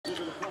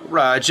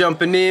Right,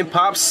 jumping in,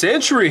 Pop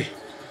Century.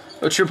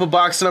 A triple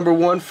box number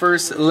 1,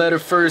 first letter,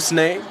 first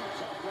name.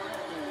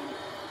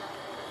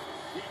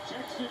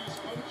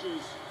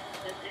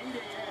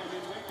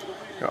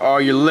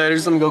 All your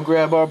letters. Let me go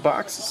grab our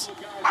boxes.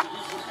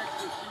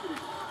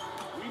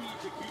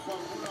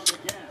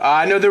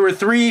 I know there were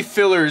 3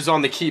 fillers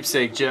on the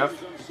keepsake, Jeff.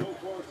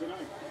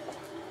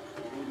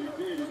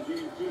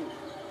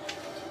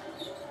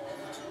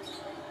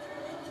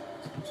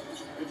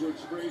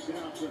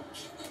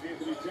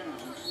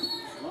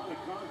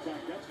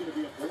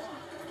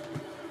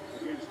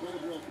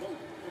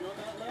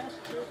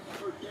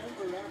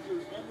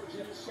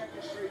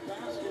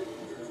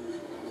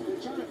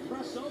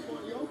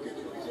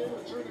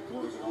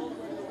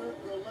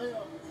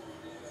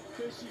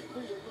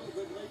 Basically, a little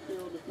bit late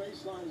there on the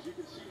baseline, as you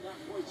can see, not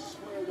quite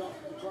squared up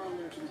the ground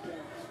after the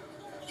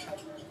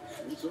catch.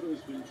 Minnesota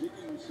has been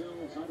digging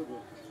themselves out of a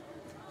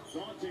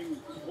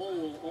daunting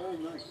hole all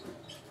night.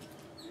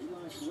 They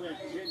last led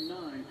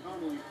 10-9.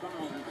 Connolly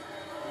fouled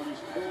on his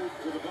probe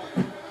to the bucket.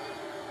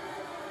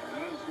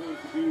 And that is going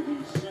to be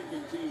the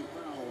second team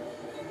foul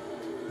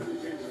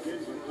against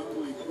Denver.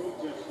 Connolly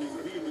protesting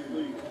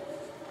vehemently.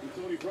 And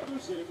Tony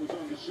Brothers said it was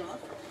on the shot.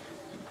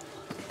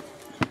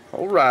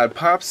 All right,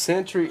 Pop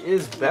Century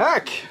is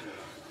back.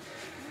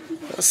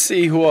 Let's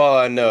see who all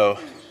I know.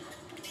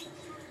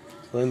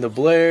 Linda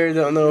Blair,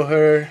 don't know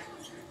her.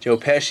 Joe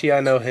Pesci, I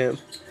know him.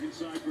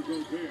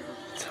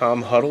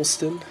 Tom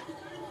Huddleston.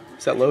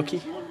 Is that Loki?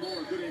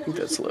 I think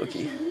that's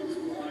Loki.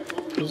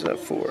 Who's that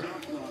for?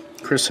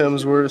 Chris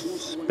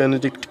Hemsworth,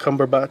 Benedict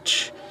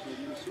Cumberbatch,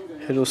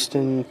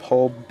 Hiddleston,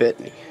 Paul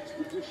Bettany.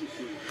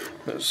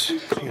 Those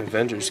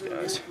Avengers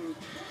guys.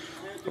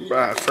 All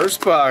right, first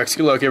box.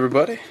 Good luck,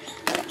 everybody.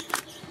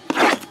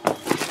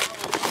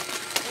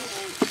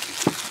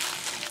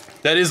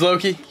 That is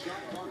Loki.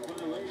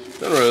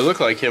 Doesn't really look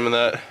like him in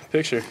that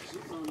picture.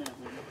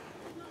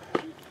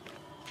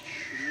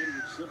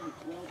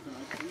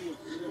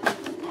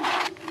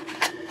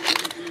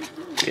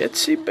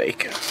 Betsy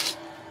Baker.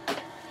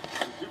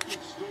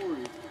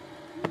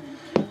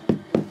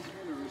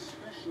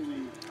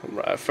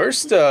 Alright,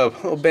 first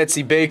little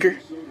Betsy Baker.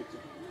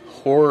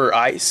 Horror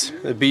Ice.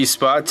 The B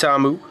spot,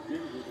 Tamu.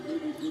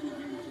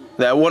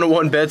 That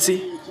 101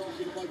 Betsy.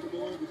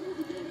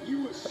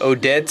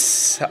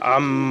 Odette's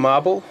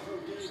Amable.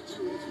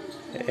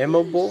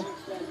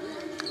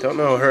 Don't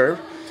know her.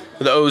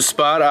 The O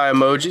spot, eye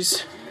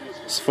emojis.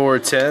 It's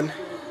 410.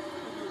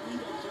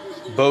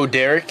 Bo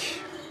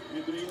Derek.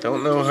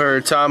 Don't know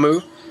her.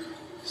 Tamu.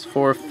 It's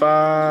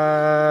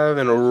 4-5.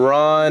 And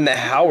Ron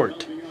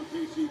Howard.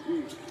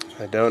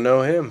 I don't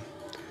know him.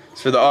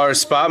 It's for the R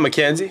spot,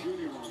 Mackenzie.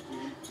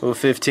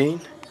 015.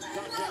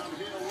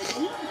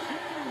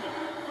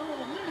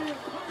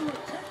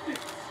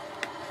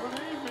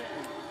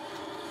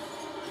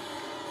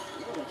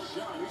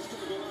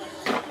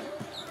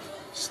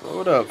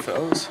 Slow it up,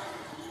 fellas.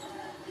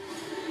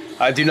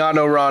 I do not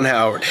know Ron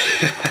Howard.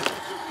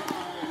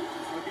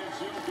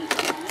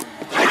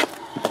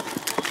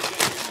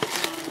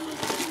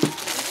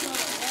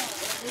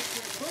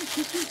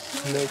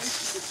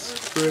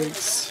 Next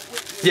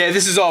breaks. Yeah,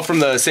 this is all from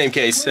the same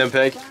case,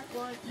 MPEG.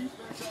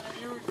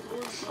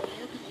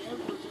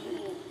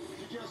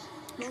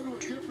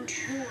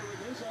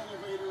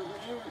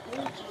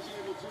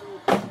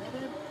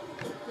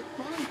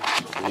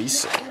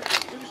 Lisa.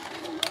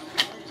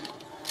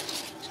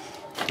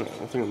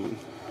 I think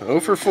I'm 0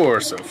 for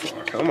 4 so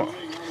far. Come on.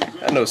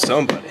 I know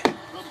somebody.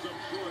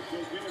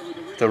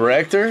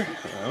 Director?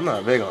 I'm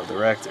not big on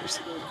directors.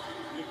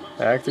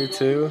 Actor,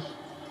 too.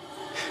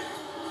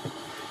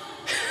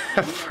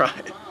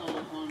 Right.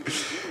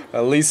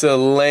 Lisa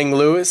Lang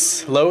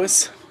Lois.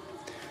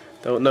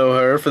 Don't know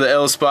her. For the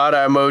L spot,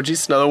 eye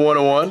emojis. Another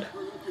 101.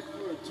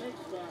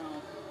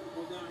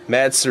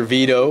 Matt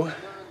Servito.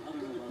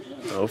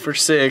 0 for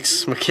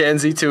 6.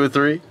 Mackenzie, 2 of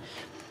 3.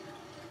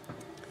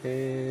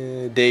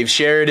 And Dave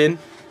Sheridan,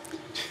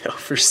 0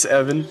 for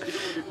 7.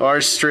 R.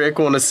 Strick,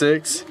 1 of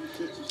 6.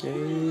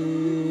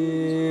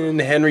 And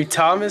Henry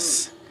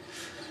Thomas.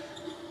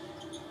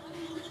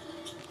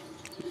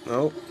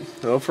 Nope,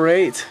 0 for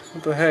 8.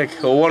 What the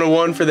heck? A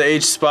 101 for the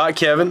H spot,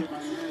 Kevin.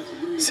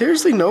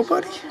 Seriously,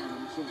 nobody?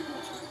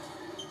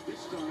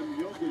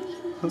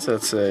 What's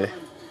that say?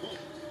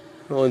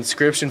 A little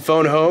inscription,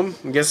 phone home.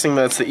 I'm guessing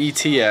that's the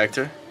E.T.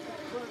 actor.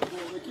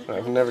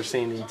 I've never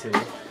seen E.T.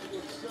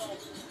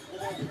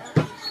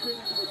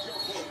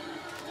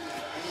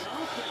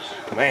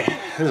 Man,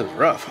 this is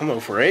rough. I'm 0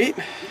 for 8.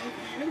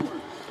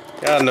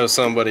 Gotta know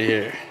somebody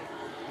here.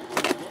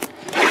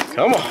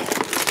 Come on.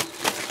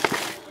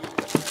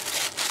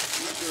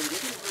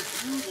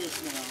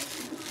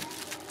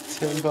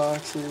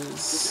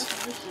 $10.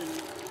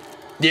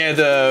 Yeah,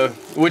 the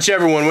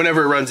whichever one,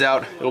 whenever it runs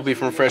out, it'll be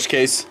from a fresh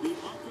case.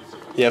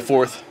 Yeah,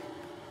 4th.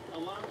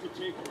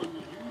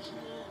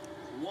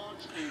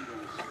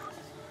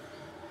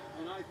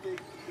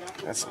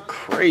 That's some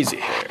crazy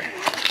hair.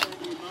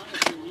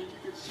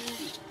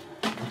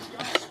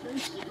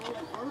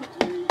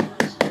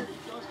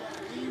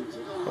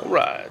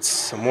 Alright,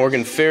 so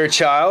Morgan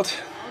Fairchild,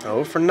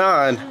 0 for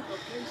 9.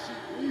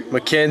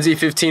 McKenzie,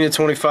 15 to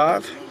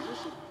 25.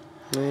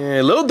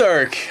 Yeah, Lil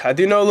Durk. I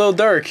do know Lil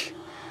Durk.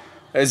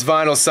 There's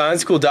vinyl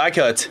signs, cool die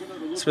cut.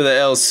 It's for the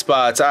L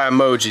spots, eye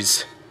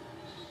emojis.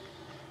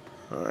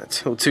 Alright,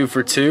 2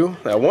 for 2.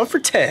 Now 1 for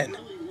 10.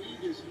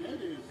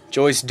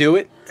 Joyce Do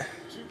It.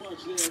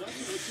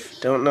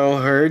 Don't know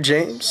her,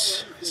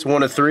 James. It's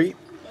 1 of 3.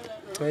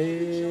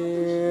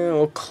 And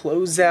we'll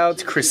close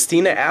out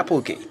Christina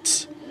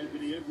Applegate.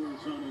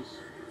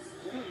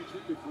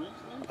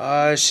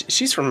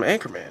 She's from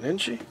Anchorman, isn't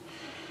she?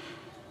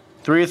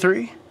 3 of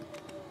 3.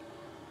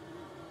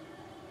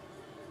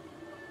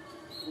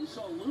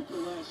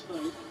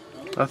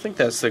 I think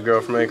that's the girl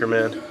from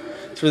Anchorman.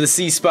 It's for the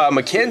C spot,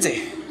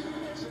 McKenzie.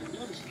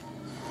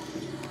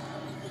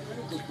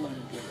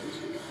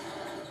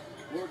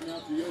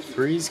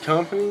 Three's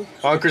Company.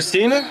 Oh,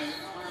 Christina?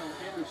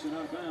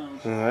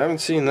 I haven't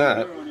seen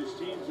that.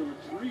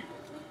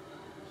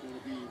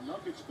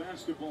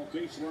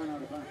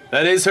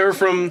 That is her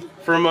from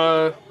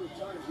y'all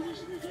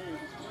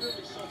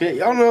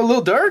know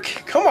Lil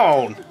Durk? Come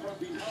on.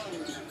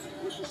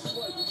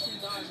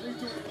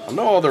 I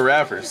know all the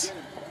rappers.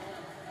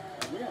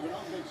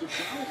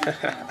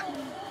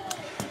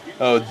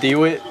 Oh,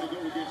 DeWitt?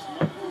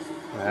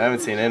 I haven't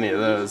seen any of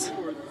those.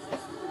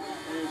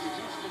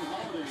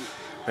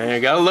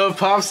 Man, gotta love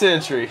Pop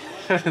Century.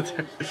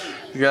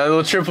 You got a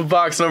little triple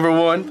box number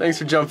 1. Thanks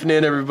for jumping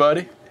in,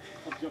 everybody.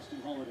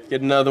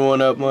 Get another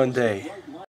one up Monday.